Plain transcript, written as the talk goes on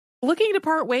Looking to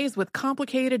part ways with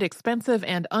complicated, expensive,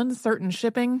 and uncertain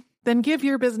shipping? Then give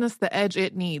your business the edge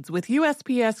it needs with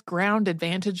USPS Ground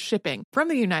Advantage shipping from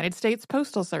the United States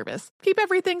Postal Service. Keep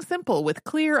everything simple with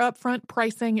clear upfront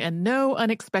pricing and no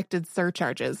unexpected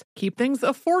surcharges. Keep things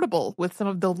affordable with some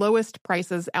of the lowest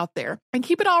prices out there. And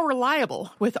keep it all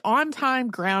reliable with on-time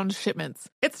ground shipments.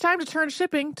 It's time to turn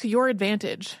shipping to your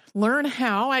advantage. Learn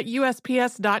how at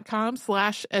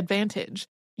USPS.com/advantage.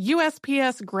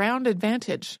 USPS Ground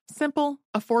Advantage. Simple,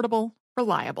 affordable,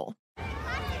 reliable.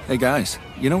 Hey guys,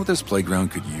 you know what this playground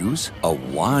could use? A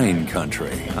wine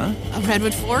country, huh? A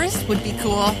redwood forest would be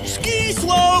cool. Ski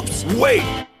slopes! Wait!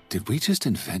 Did we just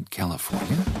invent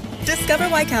California? Discover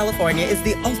why California is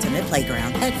the ultimate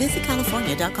playground at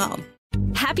visitcalifornia.com.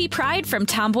 Happy Pride from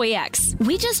Tomboy X.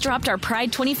 We just dropped our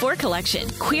Pride 24 collection.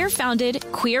 Queer founded,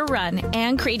 queer run,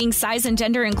 and creating size and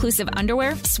gender inclusive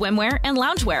underwear, swimwear, and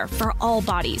loungewear for all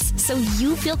bodies, so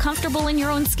you feel comfortable in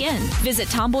your own skin. Visit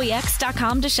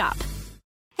tomboyx.com to shop.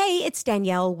 Hey, it's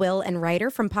Danielle, Will, and Ryder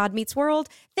from Pod Meets World.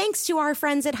 Thanks to our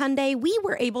friends at Hyundai, we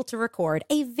were able to record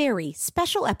a very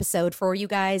special episode for you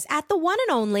guys at the one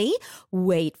and only,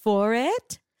 wait for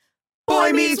it,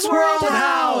 Boy Meets World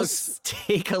House!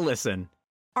 Take a listen.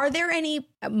 Are there any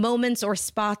moments or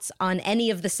spots on any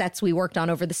of the sets we worked on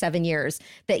over the 7 years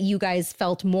that you guys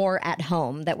felt more at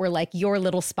home, that were like your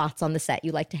little spots on the set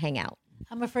you like to hang out?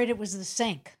 I'm afraid it was the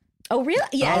sink. Oh, really?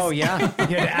 Yes. Oh, yeah. You had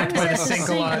to act by the sink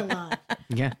a lot.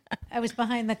 Yeah. I was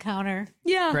behind the counter.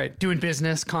 Yeah. Right. Doing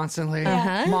business constantly.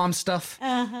 Uh-huh. Mom stuff.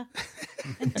 And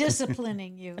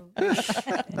disciplining you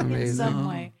in some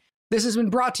way. This has been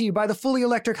brought to you by the fully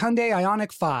electric Hyundai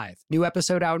Ioniq 5. New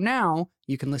episode out now.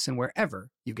 You can listen wherever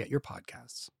you get your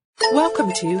podcasts.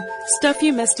 Welcome to Stuff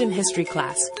You Missed in History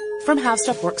Class from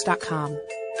HowStuffWorks.com.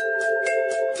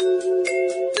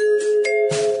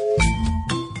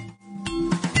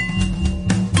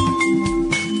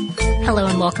 Hello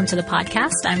and welcome to the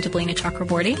podcast. I'm Deblina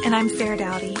Chakraborty. And I'm Sarah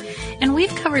Dowdy. And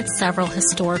we've covered several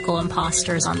historical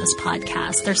imposters on this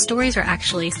podcast. Their stories are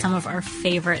actually some of our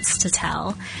favorites to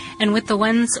tell. And with the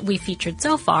ones we featured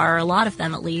so far, a lot of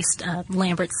them at least,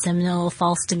 Lambert Simnel,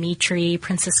 False Dimitri,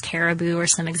 Princess Caribou are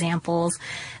some examples.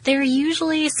 There are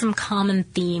usually some common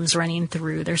themes running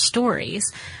through their stories.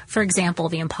 For example,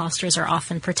 the imposters are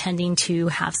often pretending to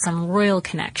have some royal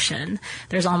connection.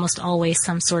 There's almost always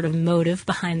some sort of motive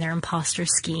behind their imposter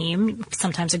scheme,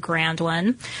 sometimes a grand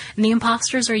one. And the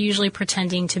imposters are usually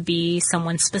pretending to be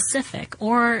someone specific,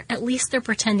 or at least they're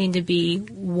pretending to be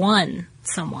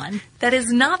someone. That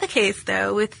is not the case,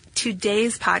 though, with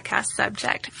today's podcast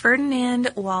subject,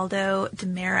 Ferdinand Waldo de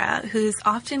Mera, who's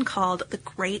often called the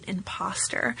Great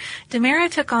Imposter. De Mera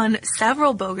took on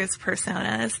several bogus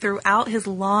personas throughout his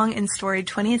long and storied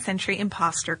 20th century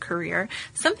imposter career,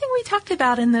 something we talked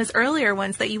about in those earlier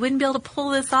ones, that you wouldn't be able to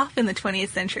pull this off in the 20th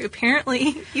century.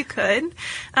 Apparently, you could.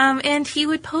 And he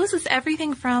would pose as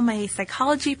everything from a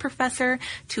psychology professor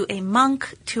to a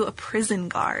monk to a prison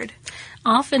guard.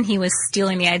 Often he was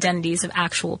stealing the identities of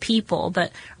actual people,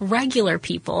 but regular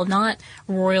people, not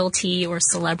royalty or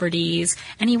celebrities.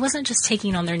 And he wasn't just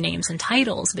taking on their names and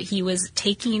titles, but he was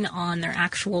taking on their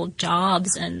actual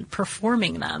jobs and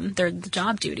performing them, the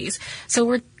job duties. So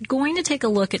we're going to take a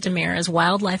look at de Mera's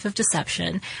wild life of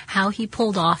deception, how he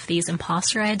pulled off these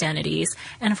imposter identities,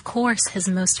 and of course his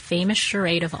most famous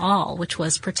charade of all, which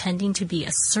was pretending to be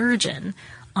a surgeon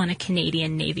on a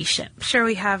Canadian Navy ship. Sure,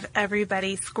 we have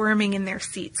everybody squirming in their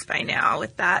seats by now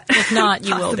with that. If not,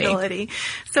 you will be.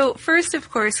 So first, of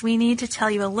course, we need to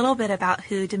tell you a little bit about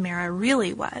who de Mera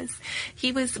really was.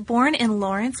 He was born in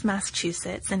Lawrence,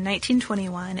 Massachusetts in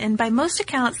 1921, and by most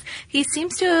accounts, he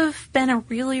seems to have been a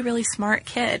really, really smart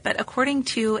kid. But according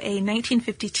to a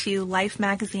 1952 Life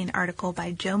magazine article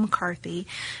by Joe McCarthy,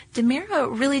 de Mera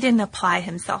really didn't apply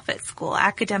himself at school,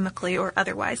 academically or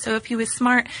otherwise. So if he was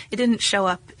smart, it didn't show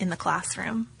up in the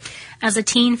classroom. As a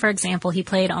teen, for example, he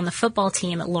played on the football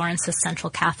team at Lawrence's Central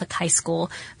Catholic High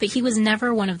School, but he was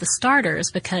never one of the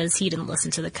starters because he didn't listen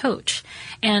to the coach.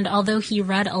 And although he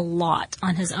read a lot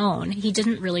on his own, he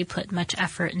didn't really put much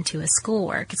effort into his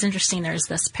schoolwork. It's interesting, there's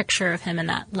this picture of him in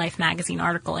that Life magazine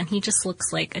article, and he just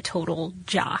looks like a total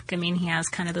jock. I mean, he has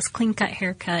kind of this clean-cut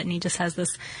haircut, and he just has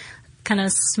this kind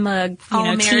of smug,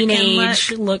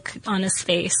 teenage look on his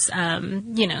face,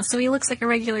 so he looks like a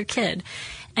regular kid.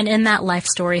 And in that life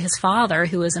story, his father,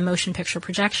 who was a motion picture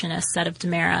projectionist, said of de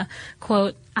Mera,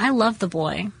 quote, "I love the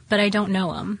boy, but I don't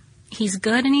know him. He's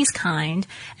good and he's kind,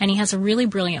 and he has a really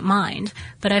brilliant mind,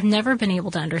 but I've never been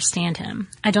able to understand him.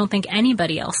 I don't think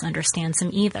anybody else understands him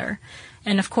either.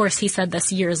 And of course, he said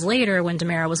this years later when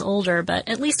DiMera was older, but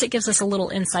at least it gives us a little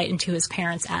insight into his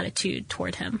parents' attitude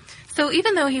toward him. So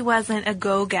even though he wasn't a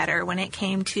go-getter when it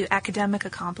came to academic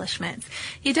accomplishments,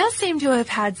 he does seem to have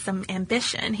had some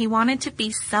ambition. He wanted to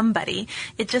be somebody.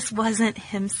 It just wasn't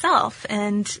himself,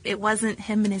 and it wasn't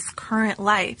him in his current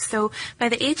life. So by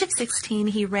the age of 16,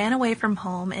 he ran away from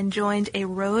home and joined a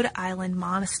Rhode Island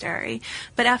monastery.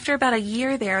 But after about a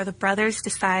year there, the brothers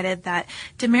decided that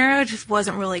DiMera just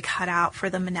wasn't really cut out for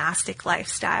the monastic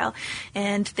lifestyle,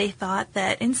 and they thought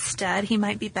that instead he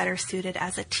might be better suited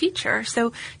as a teacher.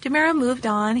 So DiMera moved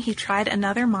on. He tried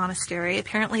another monastery.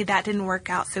 Apparently that didn't work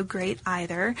out so great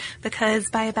either, because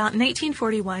by about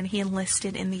 1941 he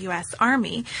enlisted in the U.S.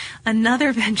 Army,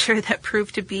 another venture that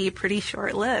proved to be pretty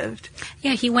short-lived.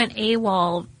 Yeah, he went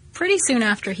AWOL pretty soon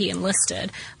after he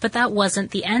enlisted, but that wasn't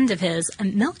the end of his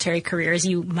military career, as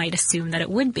you might assume that it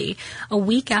would be. A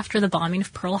week after the bombing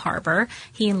of Pearl Harbor,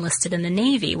 he enlisted in the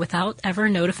Navy without ever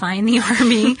notifying the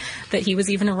Army that he was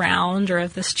even around or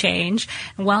of this change.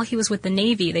 And while he was with the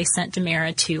Navy, they sent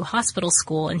DiMera to hospital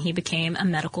school, and he became a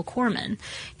medical corpsman.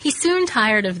 He soon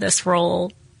tired of this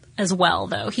role as well,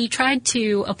 though. He tried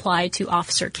to apply to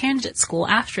officer candidate school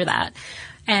after that.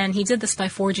 And he did this by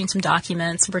forging some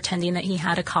documents and pretending that he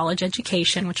had a college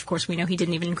education, which of course we know he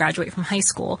didn't even graduate from high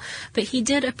school. But he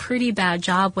did a pretty bad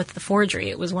job with the forgery.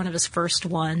 It was one of his first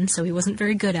ones, so he wasn't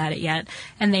very good at it yet.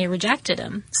 And they rejected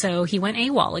him. So he went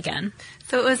AWOL again.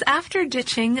 So it was after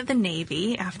ditching the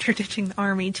Navy, after ditching the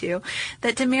Army too,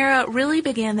 that DiMera really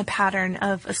began the pattern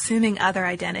of assuming other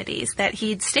identities that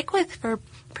he'd stick with for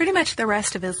pretty much the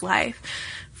rest of his life.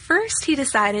 First, he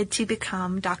decided to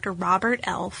become Dr. Robert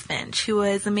L. Finch, who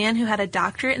was a man who had a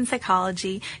doctorate in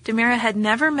psychology. DiMera had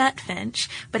never met Finch,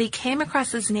 but he came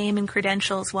across his name and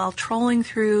credentials while trolling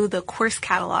through the course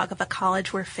catalog of a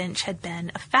college where Finch had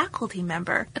been a faculty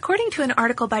member. According to an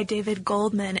article by David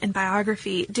Goldman in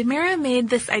Biography, DiMera made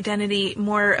this identity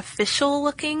more official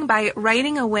looking by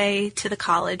writing away to the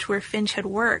college where Finch had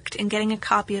worked and getting a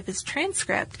copy of his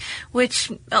transcript, which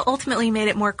ultimately made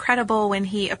it more credible when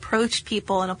he approached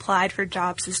people and applied for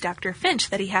jobs as Dr. Finch,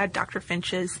 that he had Dr.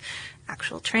 Finch's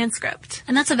actual transcript.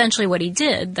 And that's eventually what he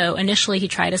did, though initially he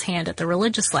tried his hand at the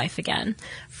religious life again.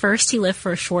 First, he lived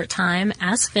for a short time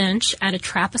as Finch at a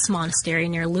Trappist monastery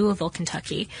near Louisville,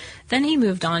 Kentucky. Then he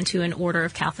moved on to an order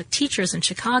of Catholic teachers in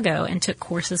Chicago and took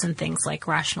courses in things like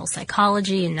rational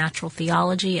psychology and natural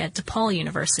theology at DePaul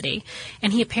University.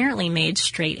 And he apparently made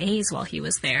straight A's while he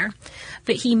was there.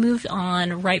 But he moved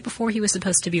on right before he was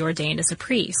supposed to be ordained as a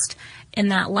priest. In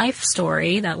that life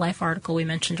story, that life article we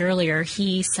mentioned earlier,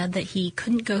 he said that he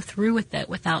couldn't go through with it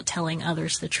without telling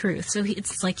others the truth. So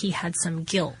it's like he had some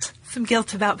guilt. Some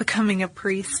guilt about becoming a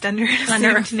priest under an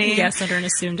assumed name. Yes, under an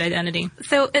assumed identity.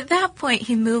 So at that point,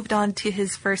 he moved on to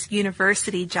his first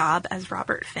university job as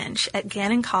Robert Finch at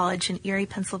Gannon College in Erie,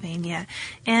 Pennsylvania.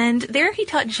 And there he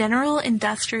taught general,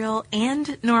 industrial,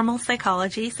 and normal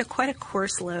psychology, so quite a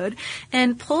course load,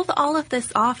 and pulled all of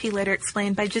this off, he later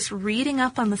explained, by just reading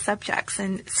up on the subjects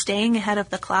and staying ahead of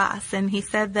the class. And he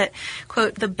said that,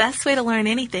 quote, the best way to learn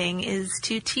anything is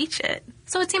to teach it.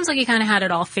 So it seems like he kind of had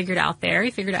it all figured out there.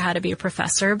 He figured out how to be a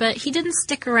professor, but he didn't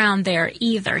stick around there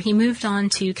either. He moved on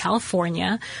to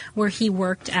California, where he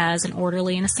worked as an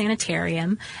orderly in a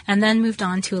sanitarium, and then moved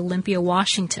on to Olympia,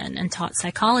 Washington, and taught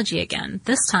psychology again,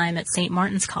 this time at St.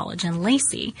 Martin's College in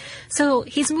Lacey. So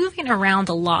he's moving around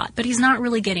a lot, but he's not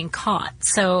really getting caught.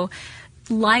 So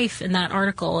Life, in that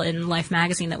article in Life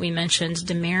magazine that we mentioned,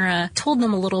 DiMera told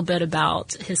them a little bit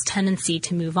about his tendency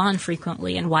to move on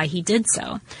frequently and why he did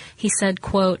so. He said,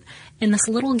 quote, "In this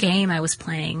little game I was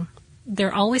playing,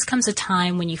 there always comes a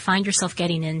time when you find yourself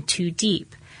getting in too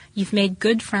deep. You've made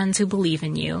good friends who believe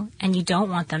in you, and you don't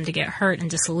want them to get hurt and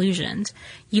disillusioned.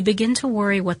 You begin to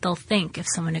worry what they'll think if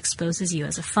someone exposes you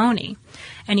as a phony."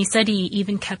 And he said he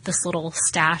even kept this little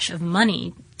stash of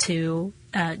money to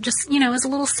just, as a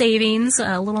little savings,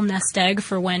 a little nest egg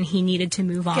for when he needed to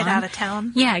move on. Get out of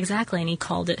town. Yeah, exactly. And he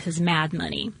called it his mad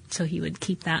money. So he would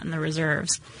keep that in the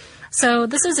reserves. So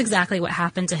this is exactly what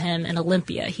happened to him in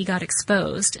Olympia. He got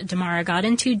exposed. DiMera got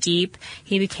in too deep.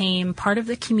 He became part of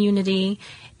the community,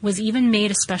 was even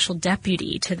made a special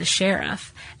deputy to the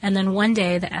sheriff. And then one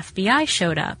day the FBI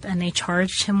showed up and they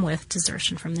charged him with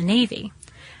desertion from the Navy.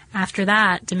 After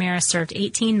that, DiMera served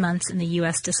 18 months in the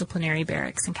U.S. disciplinary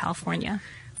barracks in California.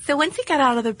 So once he got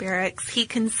out of the barracks, he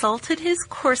consulted his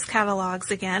course catalogs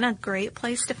again, a great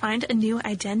place to find a new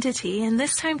identity, and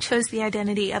this time chose the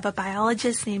identity of a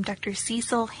biologist named Dr.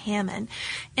 Cecil Hammond.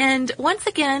 And once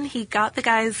again, he got the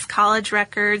guy's college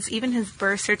records, even his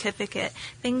birth certificate,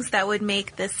 things that would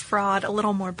make this fraud a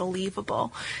little more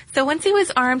believable. So once he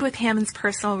was armed with Hammond's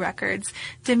personal records,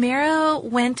 DiMera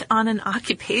went on an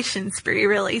occupation spree,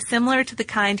 really, similar to the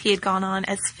kind he had gone on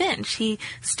as Finch. He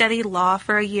studied law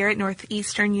for a year at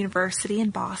Northeastern University in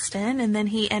Boston, and then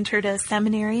he entered a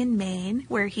seminary in Maine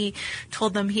where he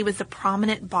told them he was a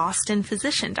prominent Boston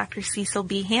physician, Dr. Cecil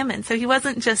B. Hammond. So he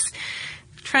wasn't just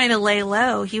trying to lay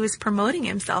low, he was promoting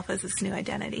himself as this new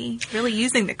identity, really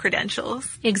using the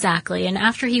credentials. Exactly. And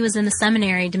after he was in the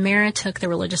seminary, DiMera took the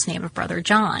religious name of Brother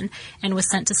John and was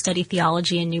sent to study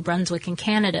theology in New Brunswick in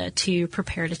Canada to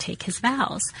prepare to take his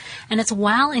vows. And it's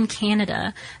while in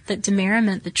Canada that DiMera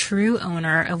met the true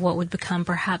owner of what would become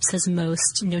perhaps his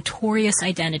most notorious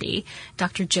identity,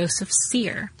 Dr. Joseph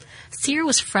Cyr. Cyr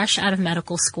was fresh out of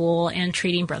medical school and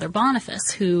treating Brother Boniface,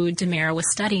 who DiMera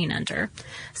was studying under.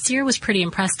 Cyr was pretty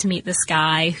impressed to meet this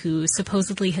guy who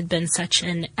supposedly had been such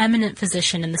an eminent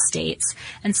physician in the States,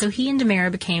 and so he and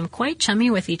DiMera became quite chummy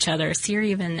with each other. Cyr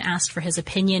even asked for his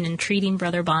opinion in treating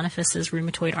Brother Boniface's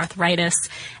rheumatoid arthritis,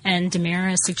 and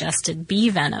DiMera suggested bee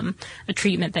venom, a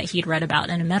treatment that he'd read about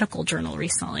in a medical journal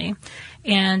recently.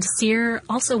 And Cyr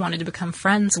also wanted to become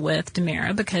friends with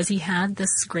DiMera because he had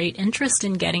this great interest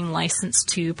in getting licensed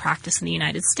to practice in the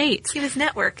United States. He was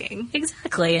networking.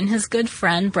 Exactly. And his good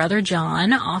friend, Brother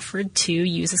John, offered to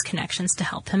use his connections to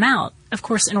help him out. Of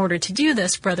course, in order to do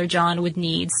this, Brother John would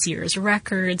need Cyr's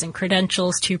records and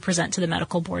credentials to present to the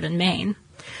medical board in Maine.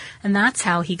 And that's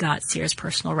how he got Cyr's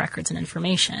personal records and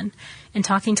information. In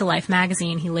talking to Life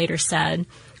magazine, he later said,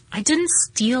 "I didn't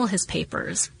steal his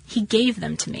papers. He gave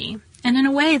them to me." And in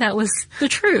a way, that was the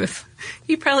truth.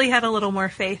 You probably had a little more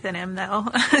faith in him, though.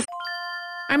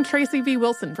 I'm Tracy V.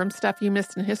 Wilson from Stuff You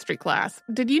Missed in History Class.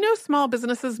 Did you know small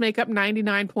businesses make up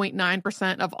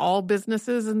 99.9% of all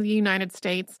businesses in the United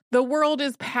States? The world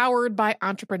is powered by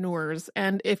entrepreneurs,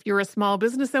 and if you're a small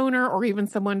business owner or even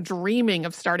someone dreaming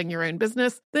of starting your own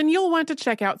business, then you'll want to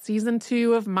check out Season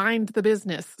 2 of Mind the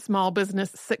Business, Small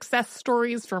Business Success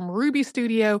Stories from Ruby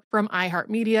Studio, from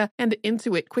iHeartMedia, and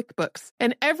Intuit QuickBooks.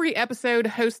 And every episode,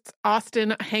 hosts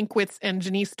Austin Hankwitz and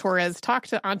Janice Torres talk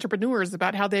to entrepreneurs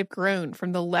about how they've grown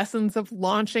from the lessons of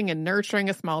launching and nurturing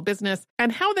a small business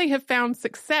and how they have found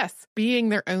success being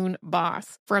their own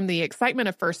boss. From the excitement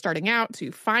of first starting out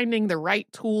to finding the right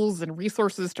tools and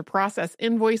resources to process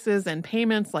invoices and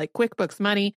payments like QuickBooks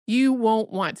Money, you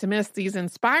won't want to miss these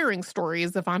inspiring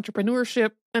stories of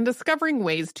entrepreneurship and discovering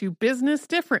ways to business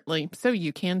differently so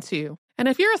you can too. And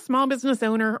if you're a small business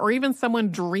owner or even someone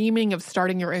dreaming of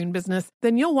starting your own business,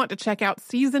 then you'll want to check out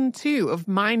Season 2 of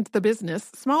Mind the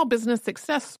Business, Small Business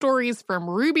Success Stories from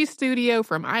Ruby Studio,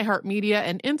 from iHeartMedia,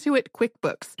 and Intuit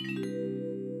QuickBooks.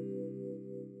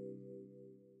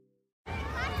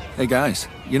 Hey guys,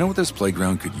 you know what this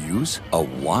playground could use? A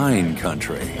wine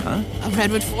country, huh? A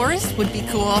redwood forest would be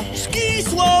cool. Ski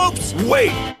slopes!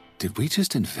 Wait! Did we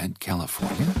just invent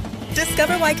California?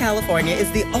 Discover why California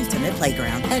is the ultimate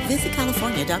playground at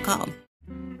visitcalifornia.com.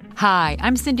 Hi,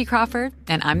 I'm Cindy Crawford,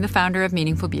 and I'm the founder of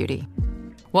Meaningful Beauty.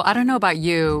 Well, I don't know about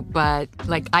you, but,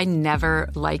 I never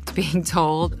liked being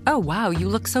told, oh, wow, you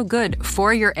look so good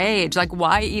for your age.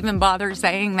 Why even bother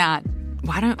saying that?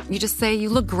 Why don't you just say you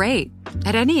look great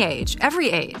at any age, every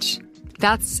age?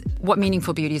 That's what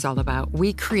Meaningful Beauty is all about.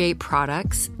 We create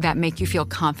products that make you feel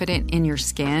confident in your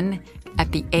skin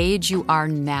at the age you are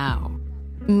now.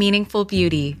 Meaningful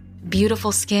Beauty.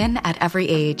 Beautiful skin at every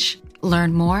age.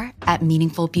 Learn more at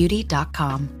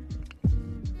meaningfulbeauty.com.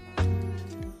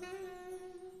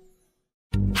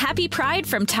 Happy Pride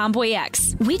from Tomboy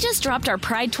X. We just dropped our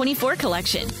Pride 24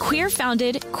 collection. Queer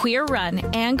founded, queer run,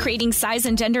 and creating size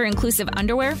and gender inclusive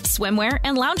underwear, swimwear,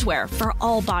 and loungewear for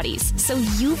all bodies, so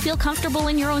you feel comfortable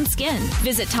in your own skin.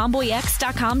 Visit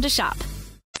tomboyx.com to shop.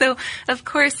 So, of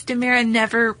course, DiMera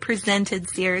never presented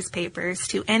Cyr's papers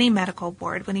to any medical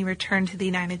board when he returned to the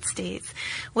United States.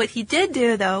 What he did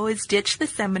do, though, is ditch the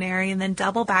seminary and then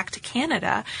double back to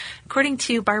Canada. According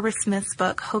to Barbara Smith's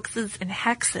book, Hoaxes and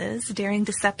Hexes, Daring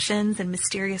Deceptions and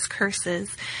Mysterious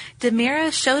Curses,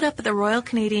 DiMera showed up at the Royal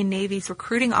Canadian Navy's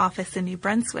recruiting office in New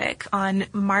Brunswick on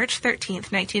March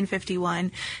 13th,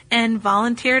 1951, and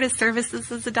volunteered his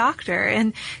services as a doctor.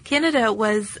 And Canada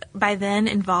was, by then,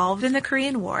 involved in the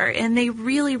Korean War. War, and they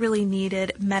really, really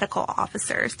needed medical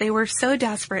officers. They were so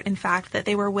desperate, in fact, that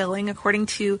they were willing, according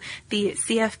to the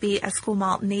CFB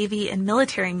Esquimalt Navy and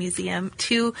Military Museum,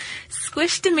 to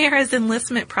squish DiMera's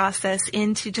enlistment process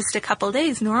into just a couple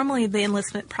days. Normally, the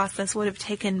enlistment process would have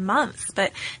taken months,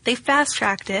 but they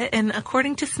fast-tracked it, and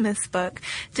according to Smith's book,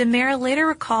 DiMera later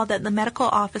recalled that the medical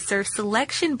officer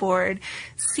selection board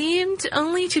seemed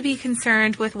only to be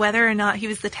concerned with whether or not he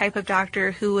was the type of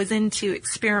doctor who was into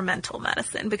experimental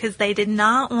medicine, because they did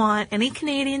not want any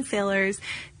Canadian sailors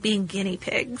being guinea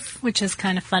pigs. Which is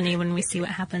kind of funny when we see what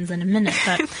happens in a minute,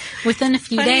 but within a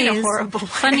few Funny days... in a horrible way.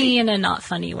 Funny in a not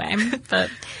funny way. But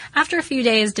after a few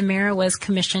days, DiMera was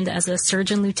commissioned as a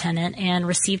surgeon lieutenant and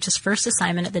received his first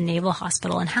assignment at the Naval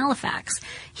Hospital in Halifax.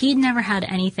 He'd never had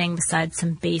anything besides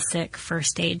some basic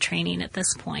first aid training at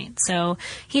this point, so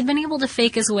he'd been able to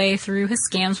fake his way through his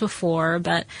scams before,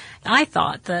 but I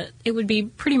thought that it would be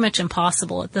pretty much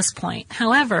impossible at this point.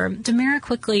 However, DiMera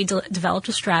quickly developed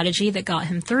a strategy that got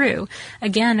him through.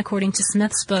 Again, according to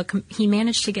Smith's book, he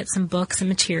managed to get some books and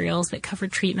materials that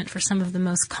covered treatment for some of the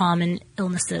most common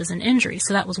illnesses and injuries,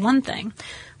 so that was one thing.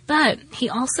 But he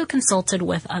also consulted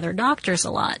with other doctors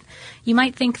a lot. You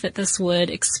might think that this would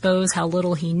expose how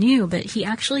little he knew, but he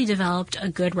actually developed a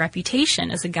good reputation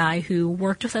as a guy who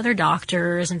worked with other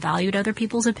doctors and valued other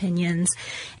people's opinions,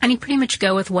 and he'd pretty much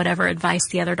go with whatever advice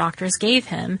the other doctors gave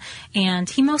him, and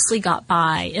he mostly got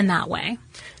by in that way.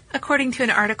 According to an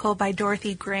article by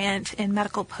Dorothy Grant in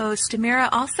Medical Post, DiMera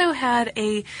also had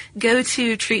a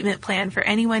go-to treatment plan for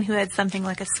anyone who had something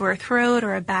like a sore throat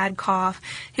or a bad cough.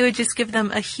 He would just give them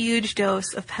a huge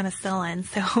dose of penicillin.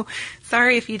 So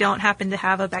sorry if you don't happen to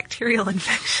have a bacterial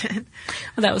infection.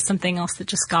 Well, that was something else that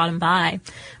just got him by.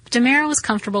 But DiMera was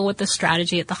comfortable with this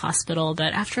strategy at the hospital,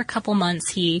 but after a couple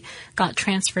months, he got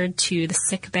transferred to the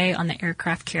sick bay on the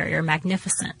aircraft carrier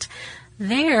Magnificent.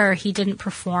 There, he didn't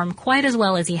perform quite as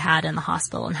well as he had in the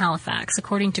hospital in Halifax.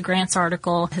 According to Grant's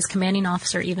article, his commanding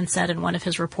officer even said in one of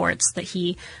his reports that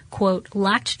he, quote,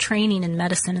 lacked training in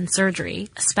medicine and surgery,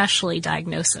 especially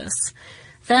diagnosis.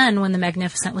 Then, when the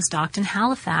Magnificent was docked in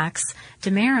Halifax,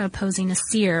 DiMera, posing as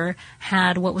Sear,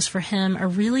 had what was for him a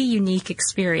really unique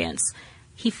experience.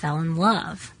 He fell in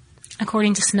love.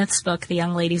 According to Smith's book, the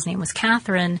young lady's name was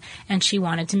Catherine, and she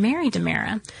wanted to marry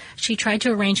DiMera. She tried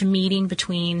to arrange a meeting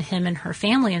between him and her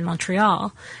family in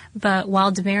Montreal, but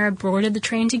while DiMera boarded the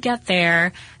train to get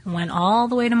there and went all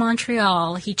the way to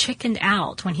Montreal, he chickened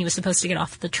out when he was supposed to get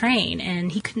off the train,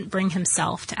 and he couldn't bring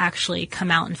himself to actually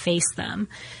come out and face them,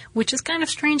 which is kind of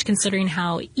strange considering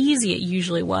how easy it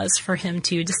usually was for him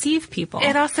to deceive people.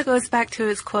 It also goes back to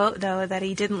his quote, though, that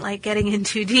he didn't like getting in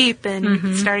too deep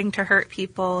and starting to hurt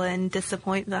people and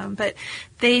disappoint them. But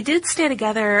they did stay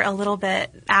together a little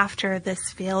bit after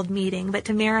this failed meeting. But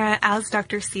DiMera, as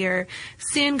Dr. Sear,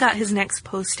 soon got his next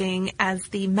posting as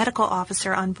the medical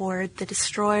officer on board the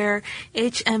destroyer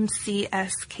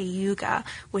HMCS Cayuga,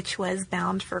 which was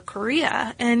bound for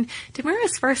Korea. And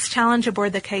DiMera's first challenge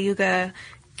aboard the Cayuga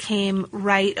came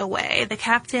right away. The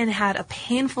captain had a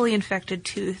painfully infected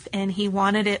tooth, and he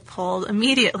wanted it pulled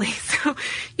immediately. So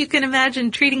you can imagine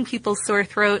treating people's sore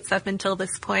throats up until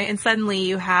this point, and suddenly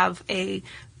you have a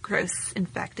gross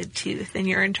infected tooth and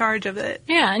you're in charge of it.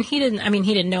 Yeah, and he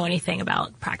didn't know anything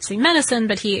about practicing medicine,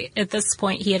 but at this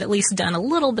point he had at least done a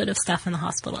little bit of stuff in the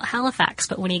hospital at Halifax.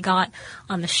 But when he got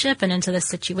on the ship and into this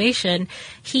situation,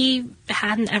 he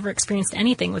hadn't ever experienced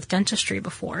anything with dentistry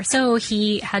before. So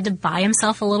he had to buy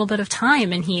himself a little bit of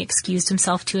time, and he excused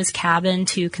himself to his cabin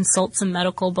to consult some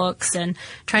medical books and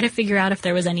try to figure out if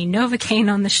there was any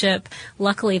Novocaine on the ship.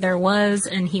 Luckily there was,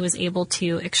 and he was able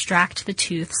to extract the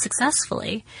tooth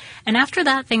successfully. And after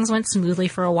that, things went smoothly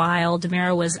for a while.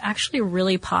 DiMera was actually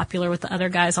really popular with the other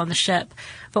guys on the ship.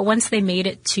 But once they made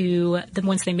it into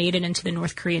the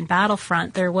North Korean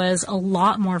battlefront, there was a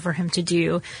lot more for him to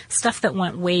do, stuff that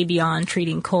went way beyond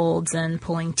treating colds and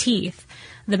pulling teeth.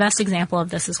 The best example of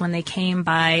this is when they came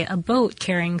by a boat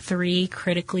carrying 3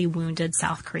 critically wounded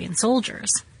South Korean soldiers.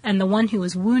 And the one who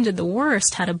was wounded the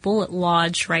worst had a bullet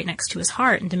lodged right next to his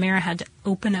heart, and DiMera had to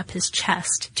open up his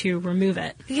chest to remove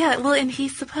it. Yeah, well, and he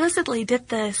supposedly did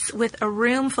this with a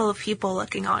room full of people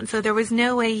looking on, so there was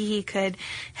no way he could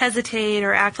hesitate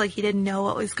or act like he didn't know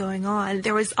what was going on.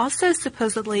 There was also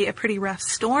supposedly a pretty rough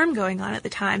storm going on at the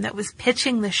time that was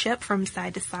pitching the ship from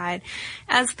side to side.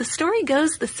 As the story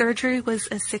goes, the surgery was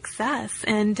a success,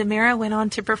 and DiMera went on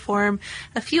to perform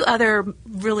a few other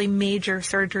really major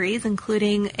surgeries,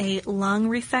 including undergoing a lung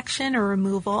resection or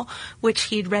removal, which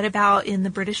he'd read about in the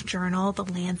British journal, The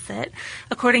Lancet.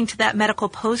 According to that Medical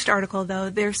Post article, though,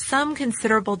 there's some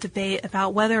considerable debate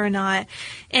about whether or not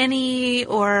any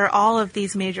or all of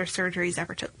these major surgeries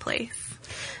ever took place.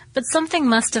 But something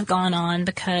must have gone on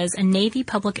because a Navy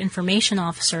public information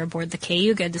officer aboard the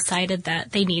Cayuga decided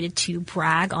that they needed to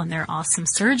brag on their awesome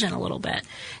surgeon a little bit.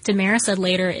 DiMera said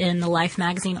later in the Life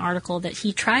magazine article that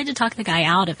he tried to talk the guy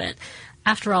out of it.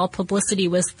 After all, publicity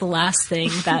was the last thing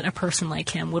that a person like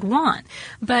him would want.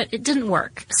 But it didn't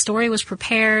work. A story was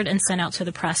prepared and sent out to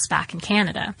the press back in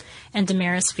Canada. And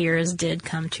DiMera's fears did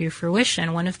come to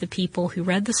fruition. One of the people who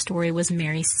read the story was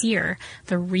Mary Cyr,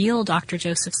 the real Dr.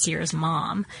 Joseph Cyr's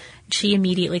mom. She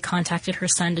immediately contacted her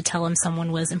son to tell him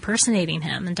someone was impersonating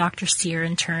him, and Dr. Cyr,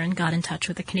 in turn, got in touch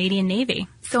with the Canadian Navy.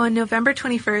 So on November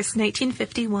 21st,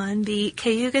 1951, the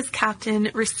Cayuga's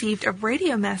captain received a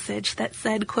radio message that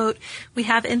said, quote, "We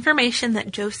have information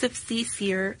that Joseph C.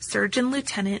 Cyr, Surgeon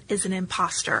Lieutenant, is an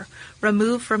imposter.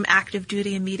 Remove from active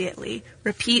duty immediately.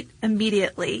 Repeat,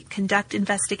 immediately. Conduct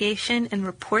investigation and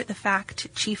report the fact to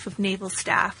Chief of Naval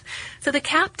Staff." So the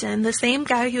captain, the same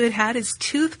guy who had had his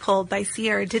tooth pulled by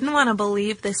Cyr, didn't want to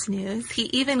believe this news. He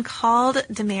even called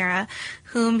DiMera,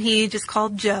 whom he just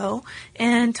called Joe,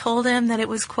 and told him that it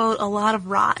was, quote, a lot of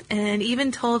rot, and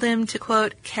even told him to,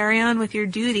 quote, carry on with your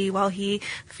duty while he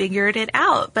figured it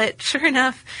out. But sure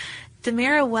enough,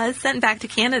 DiMera was sent back to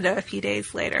Canada a few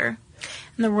days later.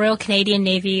 And the Royal Canadian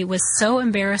Navy was so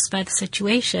embarrassed by the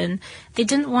situation, they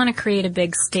didn't want to create a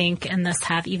big stink and thus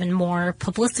have even more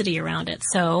publicity around it.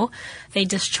 So they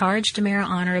discharged DiMera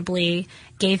honorably,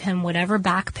 gave him whatever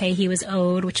back pay he was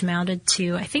owed, which amounted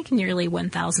to, I think, nearly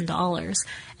 $1,000,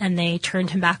 and they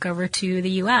turned him back over to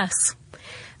the U.S.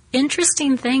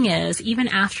 Interesting thing is, even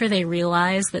after they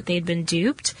realized that they'd been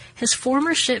duped, his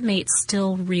former shipmates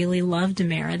still really loved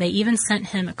DiMera. They even sent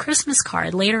him a Christmas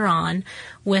card later on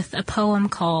with a poem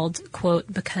called,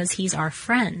 quote, "Because He's Our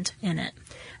Friend" in it.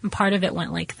 And part of it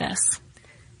went like this.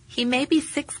 He may be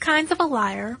 6 kinds of a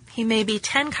liar, he may be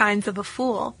 10 kinds of a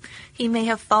fool, he may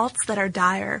have faults that are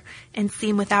dire and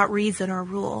seem without reason or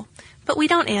rule. But we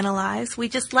don't analyze, we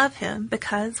just love him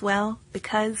because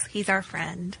he's our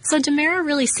friend. So DiMera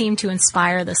really seemed to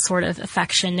inspire this sort of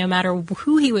affection no matter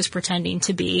who he was pretending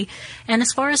to be. And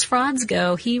as far as frauds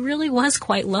go, he really was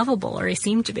quite lovable, or he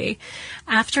seemed to be.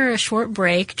 After a short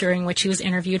break during which he was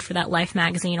interviewed for that Life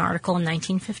magazine article in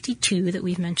 1952 that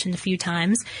we've mentioned a few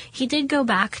times, he did go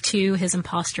back to his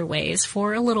imposter ways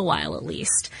for a little while at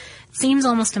least. It seems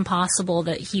almost impossible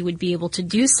that he would be able to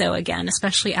do so again,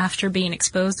 especially after being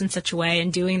exposed in such a way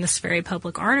and doing this very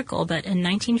public article. But in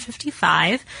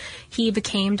 1955, he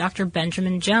became Dr.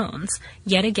 Benjamin Jones,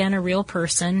 yet again a real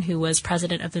person who was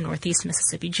president of the Northeast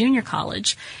Mississippi Junior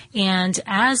College. And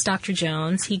as Dr.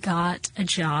 Jones, he got a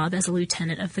job as a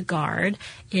lieutenant of the Guard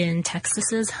in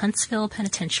Texas's Huntsville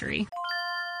Penitentiary.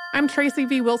 I'm Tracy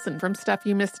V. Wilson from Stuff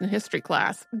You Missed in History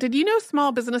Class. Did you know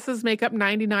small businesses make up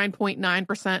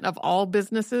 99.9% of all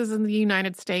businesses in the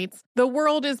United States? The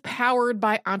world is powered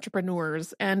by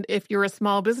entrepreneurs, and if you're a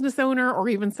small business owner or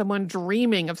even someone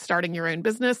dreaming of starting your own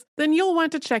business, then you'll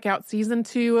want to check out Season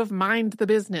 2 of Mind the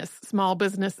Business, Small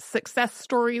Business Success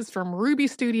Stories from Ruby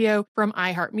Studio, from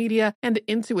iHeartMedia, and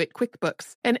Intuit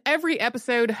QuickBooks. And every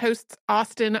episode, hosts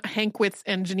Austin Hankwitz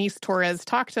and Janice Torres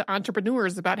talk to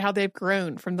entrepreneurs about how they've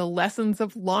grown from the lessons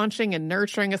of launching and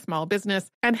nurturing a small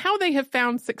business and how they have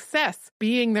found success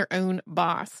being their own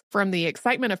boss. From the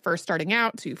excitement of first starting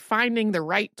out to finding the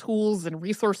right tools and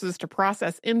resources to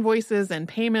process invoices and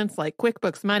payments like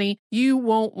QuickBooks Money, you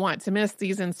won't want to miss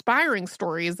these inspiring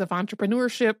stories of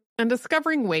entrepreneurship and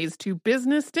discovering ways to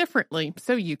business differently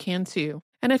so you can too.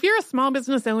 And if you're a small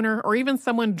business owner or even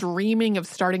someone dreaming of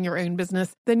starting your own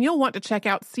business, then you'll want to check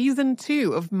out Season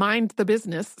 2 of Mind the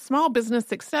Business, Small Business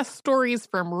Success Stories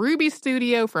from Ruby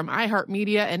Studio, from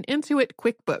iHeartMedia, and Intuit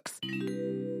QuickBooks.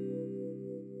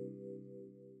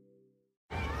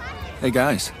 Hey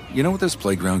guys, you know what this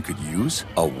playground could use?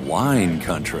 A wine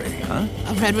country, huh?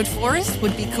 A redwood forest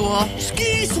would be cool.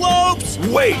 Ski slopes!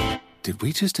 Wait! Did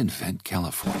we just invent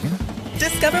California?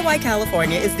 Discover why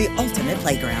California is the ultimate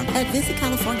playground at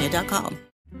visitcalifornia.com.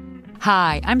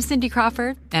 Hi, I'm Cindy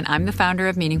Crawford, and I'm the founder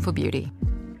of Meaningful Beauty.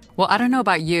 Well, I don't know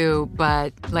about you,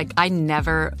 but, I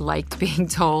never liked being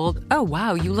told, oh,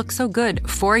 wow, you look so good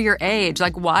for your age.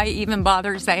 Why even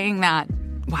bother saying that?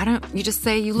 Why don't you just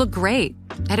say you look great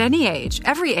at any age,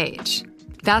 every age?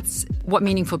 That's what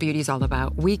Meaningful Beauty is all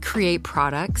about. We create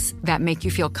products that make you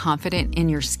feel confident in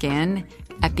your skin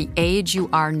at the age you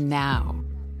are now.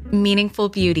 Meaningful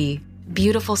Beauty.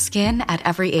 Beautiful skin at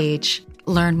every age.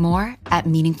 Learn more at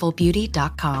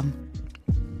meaningfulbeauty.com.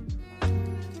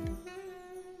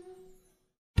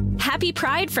 Happy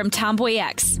Pride from Tomboy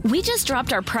X. We just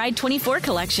dropped our Pride 24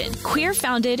 collection. Queer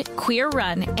founded, queer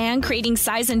run, and creating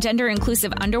size and gender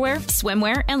inclusive underwear,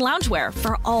 swimwear, and loungewear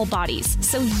for all bodies,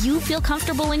 so you feel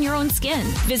comfortable in your own skin.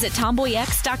 Visit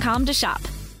tomboyx.com to shop.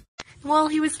 While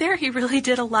he was there, he really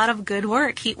did a lot of good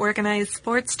work. He organized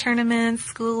sports tournaments,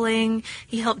 schooling.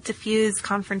 He helped diffuse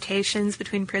confrontations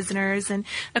between prisoners. And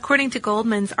according to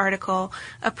Goldman's article,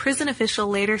 a prison official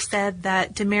later said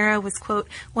that DiMera was, quote,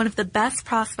 one of the best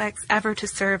prospects ever to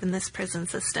serve in this prison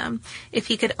system. If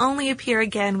he could only appear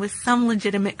again with some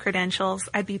legitimate credentials,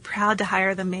 I'd be proud to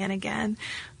hire the man again.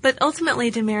 But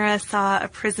ultimately, DiMera saw a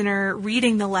prisoner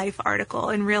reading the Life article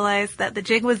and realized that the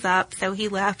jig was up, so he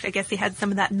left. I guess he had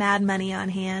some of that mad money on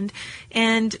hand.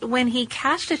 And when he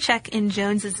cashed a check in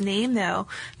Jones's name, though,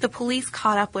 the police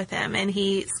caught up with him, and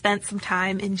he spent some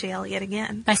time in jail yet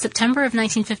again. By September of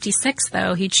 1956,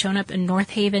 though, he'd shown up in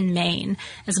North Haven, Maine,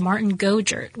 as Martin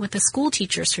Gojert with a school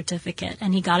teacher's certificate,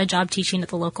 and he got a job teaching at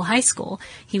the local high school.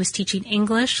 He was teaching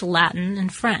English, Latin,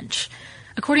 and French.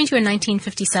 According to a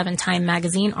 1957 Time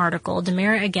magazine article,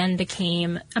 DiMera again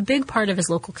became a big part of his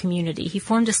local community. He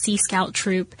formed a Sea Scout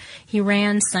troop, he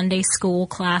ran Sunday school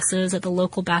classes at the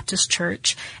local Baptist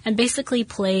church, and basically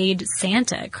played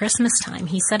Santa at Christmas time.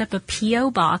 He set up a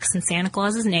P.O. box in Santa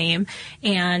Claus's name,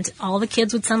 and all the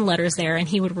kids would send letters there, and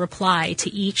he would reply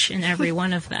to each and every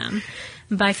one of them.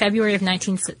 By February of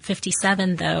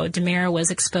 1957, though, DiMera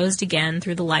was exposed again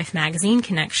through the Life magazine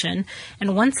connection,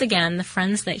 and once again, the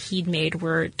friends that he'd made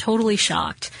were totally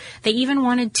shocked. They even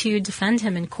wanted to defend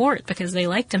him in court because they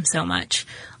liked him so much.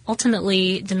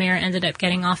 Ultimately, DiMera ended up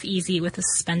getting off easy with a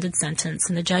suspended sentence,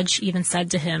 and the judge even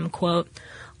said to him, quote,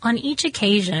 on each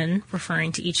occasion,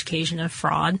 referring to each occasion of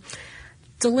fraud,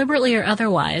 deliberately or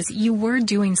otherwise, you were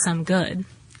doing some good.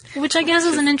 Which I guess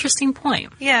is an interesting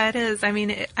point. Yeah, it is. I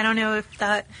mean, I don't know if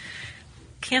that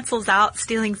cancels out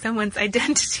stealing someone's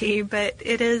identity, but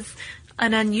it is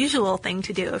an unusual thing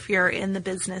to do if you're in the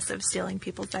business of stealing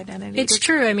people's identity. It's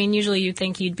true. I mean, usually you'd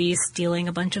think you'd be stealing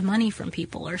a bunch of money from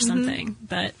people or something,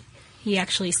 but he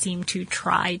actually seemed to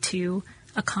try to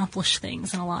accomplish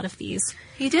things in a lot of these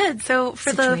He did. So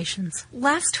for situations. The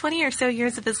last 20 or so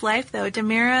years of his life, though,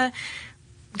 DiMera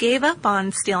gave up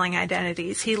on stealing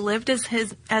identities. He lived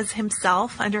as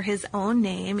himself under his own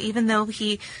name, even though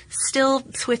he still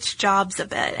switched jobs a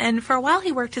bit. And for a while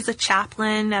he worked as a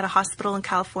chaplain at a hospital in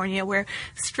California where,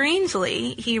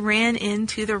 strangely, he ran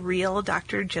into the real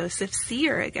Dr. Joseph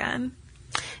Sear again.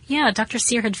 Yeah, Dr.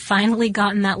 Sear had finally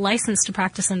gotten that license to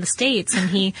practice in the States, and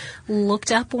he looked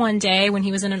up one day when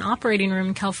he was in an operating room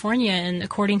in California, and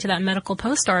according to that Medical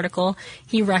Post article,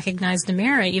 he recognized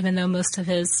DiMera, even though most of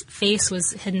his face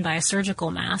was hidden by a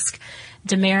surgical mask.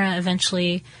 DiMera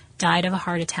eventually died of a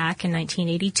heart attack in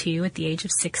 1982 at the age of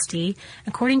 60.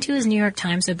 According to his New York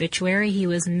Times obituary, he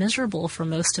was miserable for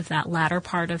most of that latter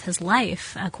part of his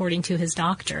life, according to his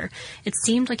doctor. It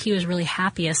seemed like he was really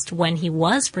happiest when he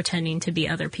was pretending to be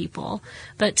other people.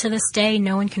 But to this day,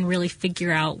 no one can really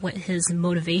figure out what his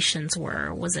motivations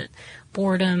were. Was it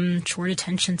boredom, short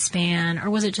attention span, or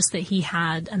was it just that he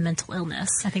had a mental illness?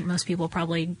 I think most people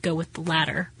probably go with the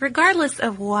latter. Regardless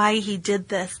of why he did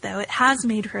this, though, it has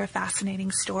made for a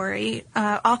fascinating story.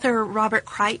 Author Robert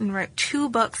Crichton wrote 2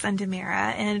 books on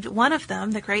DiMera, and one of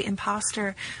them, The Great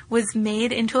Imposter, was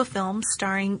made into a film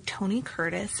starring Tony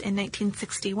Curtis in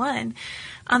 1961.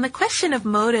 On the question of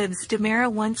motives, DiMera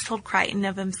once told Crichton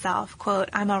of himself, quote,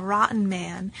 I'm a rotten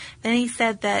man. Then he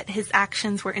said that his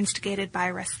actions were instigated by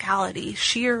rascality,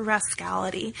 sheer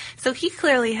rascality. So he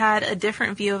clearly had a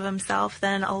different view of himself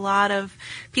than a lot of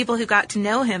people who got to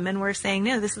know him and were saying,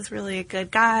 no, this is really a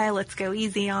good guy, let's go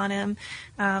easy on him.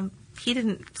 He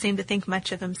didn't seem to think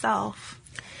much of himself.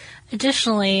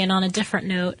 Additionally, and on a different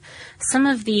note, some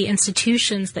of the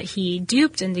institutions that he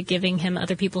duped into giving him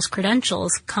other people's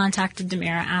credentials contacted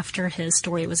DiMera after his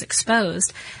story was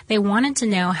exposed. They wanted to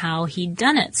know how he'd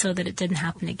done it so that it didn't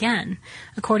happen again.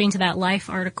 According to that Life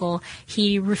article,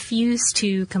 he refused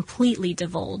to completely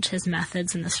divulge his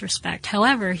methods in this respect.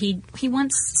 However, he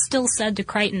once still said to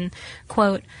Crichton,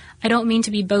 quote, I don't mean to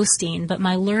be boasting, but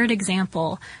my lurid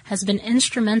example has been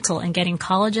instrumental in getting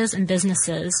colleges and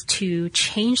businesses to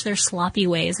change their sloppy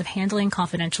ways of handling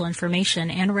confidential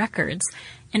information and records.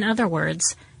 In other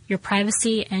words, your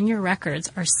privacy and your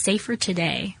records are safer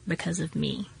today because of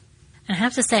me. And I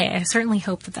have to say, I certainly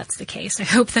hope that that's the case. I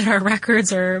hope that our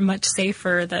records are much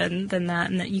safer than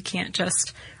that, and that you can't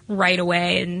just right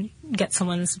away and get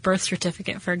someone's birth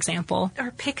certificate, for example.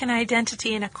 Or pick an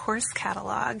identity in a course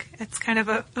catalog. It's kind of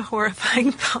a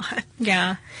horrifying thought.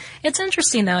 Yeah. It's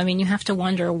interesting, though. I mean, you have to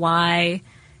wonder why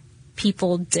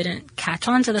people didn't catch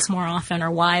on to this more often,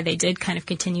 or why they did kind of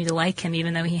continue to like him,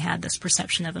 even though he had this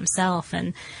perception of himself.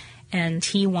 And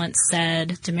he once said,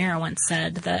 DiMera once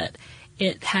said, that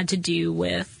it had to do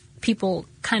with people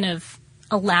kind of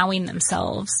allowing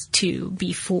themselves to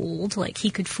be fooled. Like, he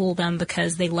could fool them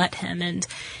because they let him. And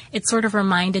it sort of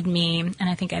reminded me, and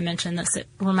I think I mentioned this, it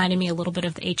reminded me a little bit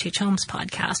of the H.H. Holmes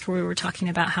podcast, where we were talking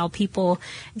about how people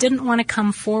didn't want to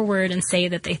come forward and say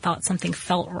that they thought something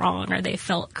felt wrong or they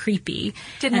felt creepy.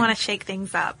 Didn't want to shake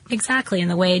things up. Exactly. And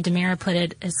the way DiMera put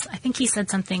it is, I think he said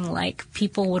something like,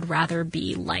 people would rather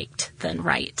be liked than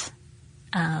right,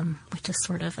 which is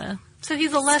sort of a So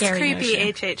he's a less creepy notion.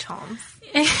 H.H. Holmes.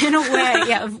 In a way,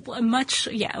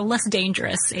 less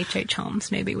dangerous H.H.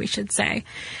 Holmes, maybe we should say.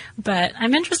 But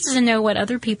I'm interested to know what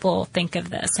other people think of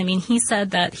this. I mean, he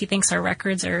said that he thinks our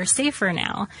records are safer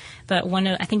now, but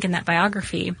I think in that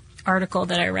biography article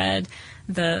that I read,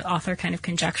 the author kind of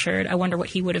conjectured, I wonder what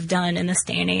he would have done in this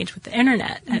day and age with the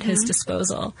internet at his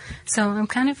disposal. So I'm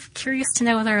kind of curious to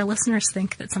know whether our listeners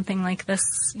think that something like this,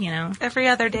 every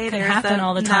other day could there's happen a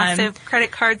all the time. massive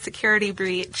credit card security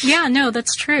breach. Yeah, no,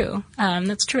 that's true.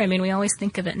 That's true. I mean, we always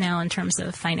think of it now in terms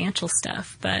of financial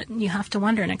stuff, but you have to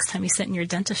wonder next time you sit in your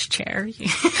dentist chair.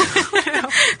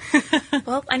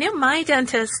 Well, I know my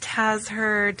dentist has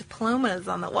her diplomas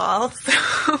on the wall,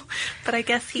 but I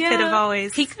guess he could have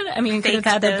always. He could have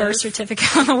had the birth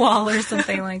certificate on the wall or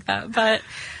something like that. But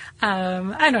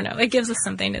I don't know. It gives us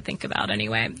something to think about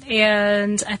anyway.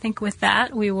 And I think with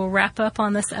that, we will wrap up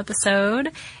on this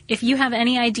episode. If you have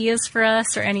any ideas for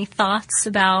us or any thoughts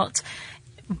about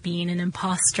being an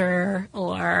imposter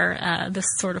or this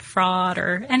sort of fraud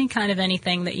or any kind of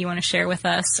anything that you want to share with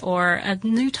us, or a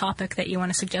new topic that you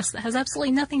want to suggest that has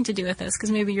absolutely nothing to do with this, because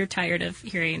maybe you're tired of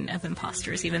hearing of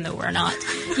imposters even though we're not,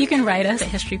 you can write us at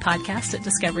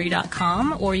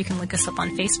historypodcast@discovery.com, or you can look us up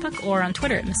on Facebook or on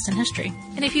Twitter at Missed in History.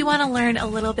 And if you want to learn a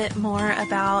little bit more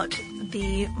about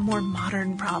the more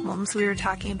modern problems we were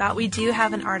talking about, we do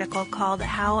have an article called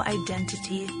How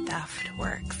Identity Theft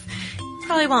Works.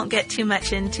 Probably won't get too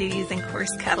much into using horse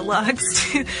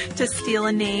catalogs to steal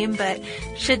a name, but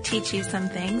should teach you some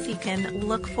things. You can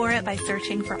look for it by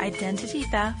searching for identity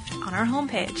theft on our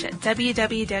homepage at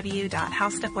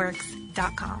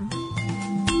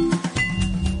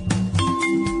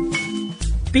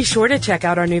www.howstuffworks.com. Be sure to check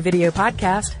out our new video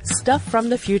podcast, Stuff from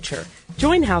the Future.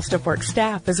 Join How Stuff Works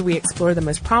staff as we explore the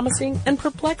most promising and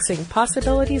perplexing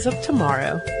possibilities of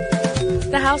tomorrow.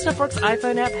 The How Stuff Works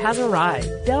iPhone app has arrived.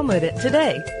 Download it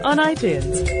today on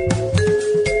iTunes.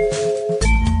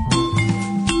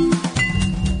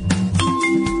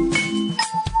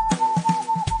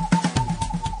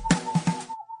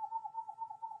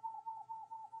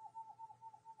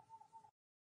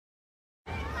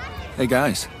 Hey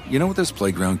guys, you know what this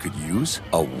playground could use?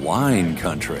 A wine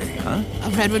country, huh?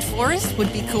 A redwood forest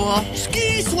would be cool.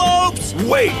 Ski slopes!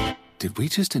 Wait! Did we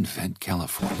just invent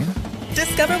California?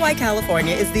 Discover why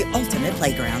California is the ultimate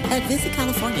playground at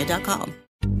visitcalifornia.com.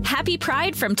 Happy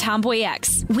Pride from Tomboy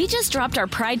X. We just dropped our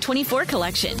Pride 24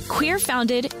 collection. Queer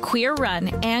founded, queer run,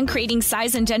 and creating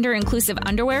size and gender inclusive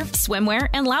underwear, swimwear,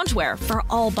 and loungewear for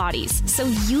all bodies, so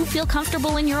you feel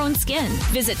comfortable in your own skin.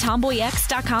 Visit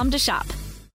tomboyx.com to shop.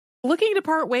 Looking to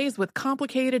part ways with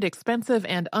complicated, expensive,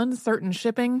 and uncertain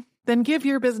shipping? Then give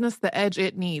your business the edge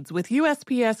it needs with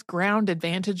USPS Ground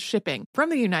Advantage shipping from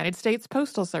the United States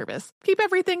Postal Service. Keep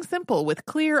everything simple with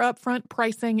clear upfront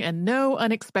pricing and no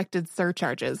unexpected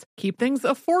surcharges. Keep things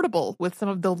affordable with some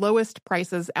of the lowest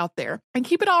prices out there. And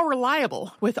keep it all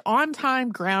reliable with on-time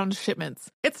ground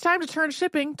shipments. It's time to turn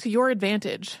shipping to your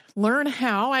advantage. Learn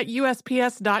how at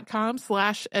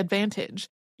USPS.com/advantage.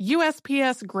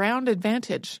 USPS Ground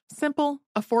Advantage. Simple,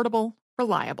 affordable,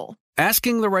 reliable.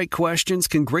 Asking the right questions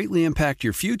can greatly impact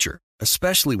your future,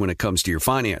 especially when it comes to your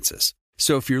finances.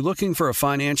 So if you're looking for a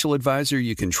financial advisor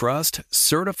you can trust,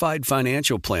 certified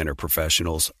financial planner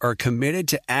professionals are committed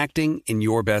to acting in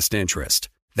your best interest.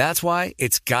 That's why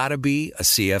it's got to be a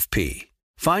CFP.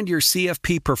 Find your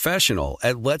CFP professional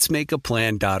at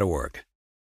letsmakeaplan.org.